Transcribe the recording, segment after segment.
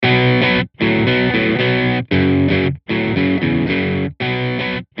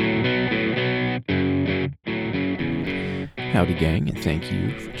Howdy, gang, and thank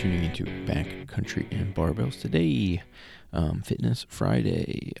you for tuning into Backcountry and Barbells today. Fitness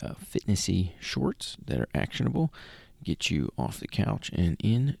Friday, fitnessy shorts that are actionable, get you off the couch and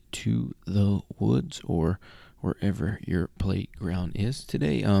into the woods or wherever your playground is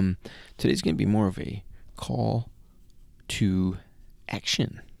today. Today's going to be more of a call to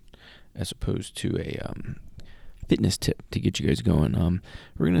action as opposed to a fitness tip to get you guys going.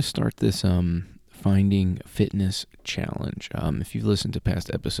 We're going to start this Finding Fitness Challenge. If you've listened to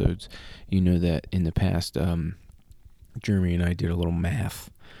past episodes, you know that in the past, Jeremy and I did a little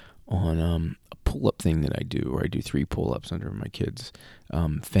math on a pull-up thing that I do, where I do 3 pull-ups under my kids'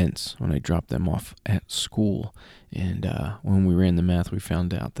 fence when I drop them off at school. And when we ran the math, we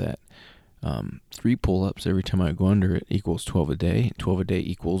found out that 3 pull-ups every time I go under it equals 12 a day. 12 a day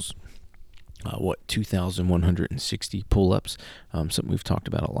equals 2,160 pull-ups, something we've talked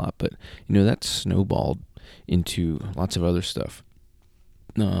about a lot, but that's snowballed into lots of other stuff.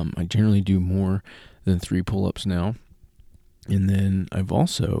 I generally do more than 3 pull-ups now, and then I've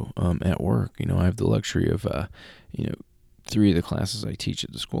also, at work, I have the luxury of, 3 of the classes I teach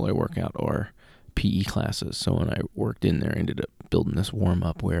at the school I work out are PE classes, so when I worked in there, I ended up building this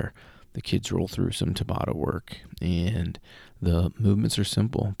warm-up where the kids roll through some Tabata work, and the movements are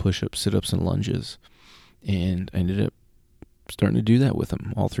simple: push-ups, sit-ups, and lunges. And I ended up starting to do that with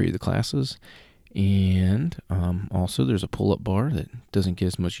them, all 3 of the classes. And also there's a pull-up bar that doesn't get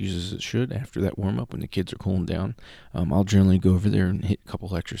as much use as it should after that warm-up when the kids are cooling down. I'll generally go over there and hit a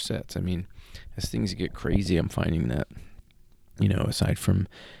couple extra sets. I mean, as things get crazy, I'm finding that, aside from,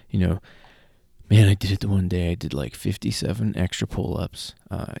 man, I did it the one day. I did like 57 extra pull-ups.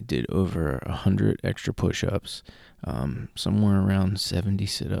 I did over 100 extra push-ups, somewhere around 70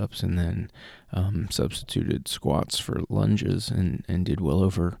 sit-ups, and then substituted squats for lunges and did well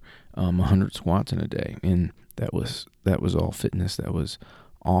over 100 squats in a day. And that was all fitness. That was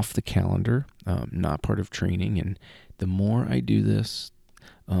off the calendar, not part of training. And the more I do this,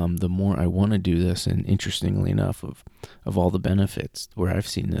 the more I want to do this. And interestingly enough, of all the benefits where I've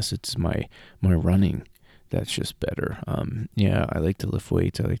seen this, it's my running that's just better. I like to lift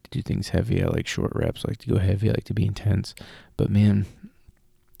weights. I like to do things heavy. I like short reps. I like to go heavy. I like to be intense. But man,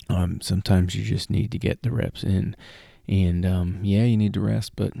 sometimes you just need to get the reps in. And you need to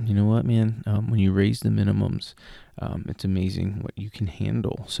rest. But you know what, man? When you raise the minimums, it's amazing what you can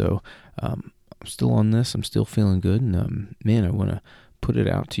handle. So I'm still on this. I'm still feeling good. And man, I want to put it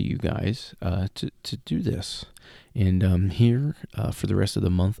out to you guys to do this. And here for the rest of the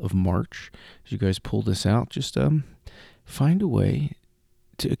month of March, as you guys pull this out, just find a way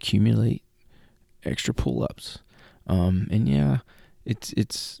to accumulate extra pull-ups.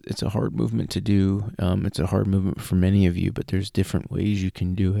 It's a hard movement to do. It's a hard movement for many of you, but there's different ways you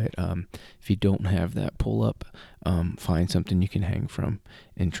can do it. If you don't have that pull-up, find something you can hang from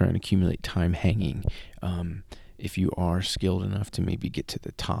and try and accumulate time hanging. If you are skilled enough to maybe get to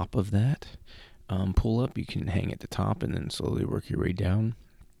the top of that pull-up, you can hang at the top and then slowly work your way down.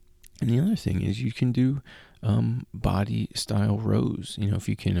 And the other thing is you can do body style rows. If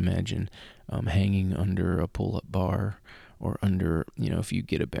you can imagine hanging under a pull-up bar, or under, if you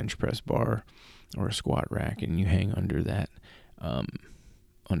get a bench press bar or a squat rack and you hang under that,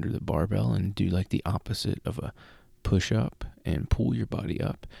 under the barbell, and do like the opposite of a push up and pull your body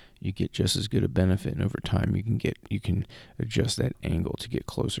up, you get just as good a benefit. And over time you can adjust that angle to get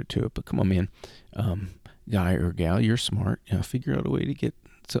closer to it. But come on, man, guy or gal, you're smart. Figure out a way to get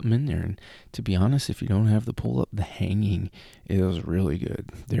something in there. And to be honest, if you don't have the pull up, the hanging is really good.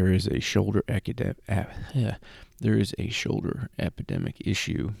 There is a shoulder epidemic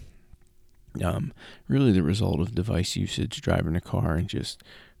issue. Really the result of device usage, driving a car, and just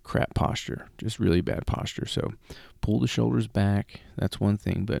crap posture, just really bad posture. So pull the shoulders back. That's one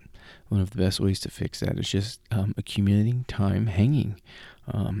thing, but one of the best ways to fix that is just accumulating time hanging.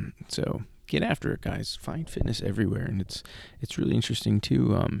 So get after it, guys. Find fitness everywhere, and it's really interesting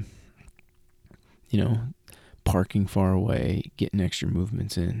too. Parking far away, getting extra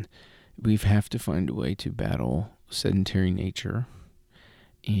movements in. We have to find a way to battle sedentary nature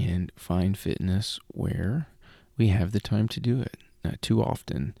and find fitness where we have the time to do it. Too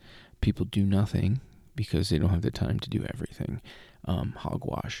often, people do nothing because they don't have the time to do everything.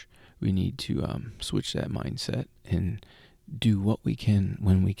 Hogwash. We need to switch that mindset and do what we can,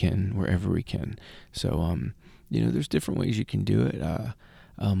 when we can, wherever we can. So, there's different ways you can do it.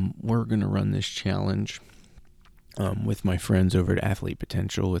 We're going to run this challenge with my friends over at Athlete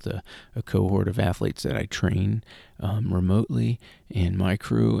Potential, with a cohort of athletes that I train remotely, and my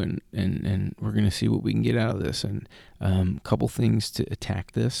crew, and we're going to see what we can get out of this. And a couple things to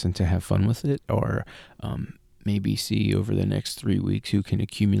attack this and to have fun with it are maybe see over the next 3 weeks who can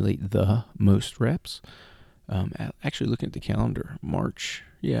accumulate the most reps. Actually, looking at the calendar, March,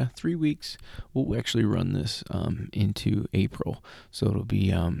 3 weeks. We'll actually run this into April. So it'll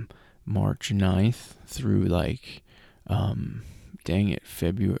be March 9th through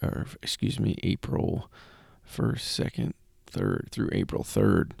April 1st, 2nd, 3rd through April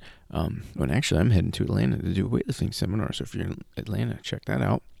 3rd. When actually I'm heading to Atlanta to do a weightlifting seminar. So if you're in Atlanta, check that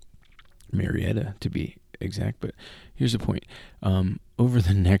out. Marietta to be exact. But here's the point. Over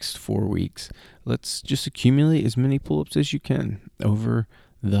the next 4 weeks, let's just accumulate as many pull-ups as you can over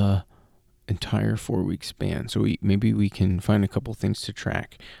the entire 4-week span. So maybe we can find a couple things to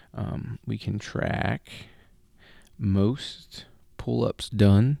track. We can track most pull-ups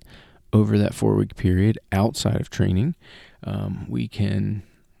done over that 4-week period outside of training. We can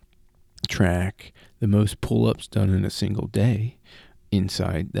track the most pull-ups done in a single day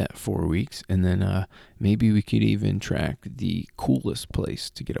inside that 4 weeks. And then maybe we could even track the coolest place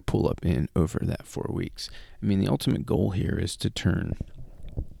to get a pull-up in over that 4 weeks. I mean, the ultimate goal here is to turn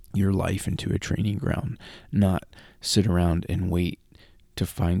your life into a training ground, not sit around and wait to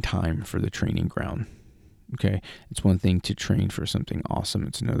find time for the training ground. Okay, it's one thing to train for something awesome.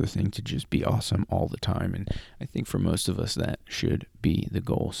 It's another thing to just be awesome all the time. And I think for most of us, that should be the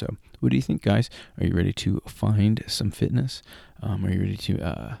goal. So what do you think, guys? Are you ready to find some fitness? Are you ready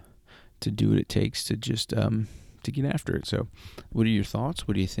to do what it takes to just to get after it? So what are your thoughts?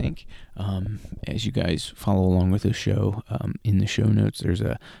 What do you think? As you guys follow along with the show, in the show notes, there's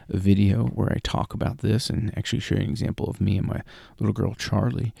a video where I talk about this and actually show you an example of me and my little girl,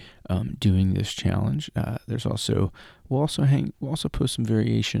 Charlie, doing this challenge. We'll also post some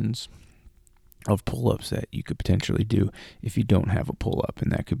variations of pull-ups that you could potentially do if you don't have a pull-up,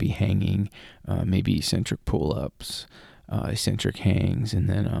 and that could be hanging, maybe eccentric pull-ups, eccentric hangs, and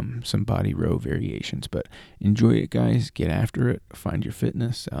then some body row variations. But enjoy it, guys. Get after it. Find your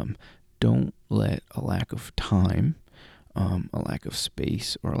fitness. Don't let a lack of time, a lack of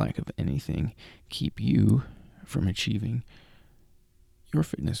space, or a lack of anything keep you from achieving your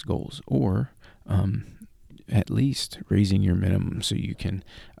fitness goals, or at least raising your minimum so you can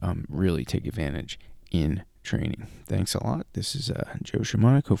really take advantage in training. Thanks a lot. This is Joe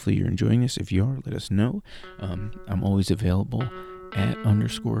Shamanic. Hopefully you're enjoying this. If you are, let us know. I'm always available at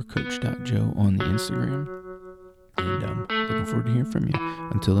 _coach.joe on the Instagram. And looking forward to hearing from you.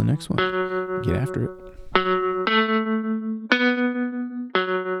 Until the next one, get after it.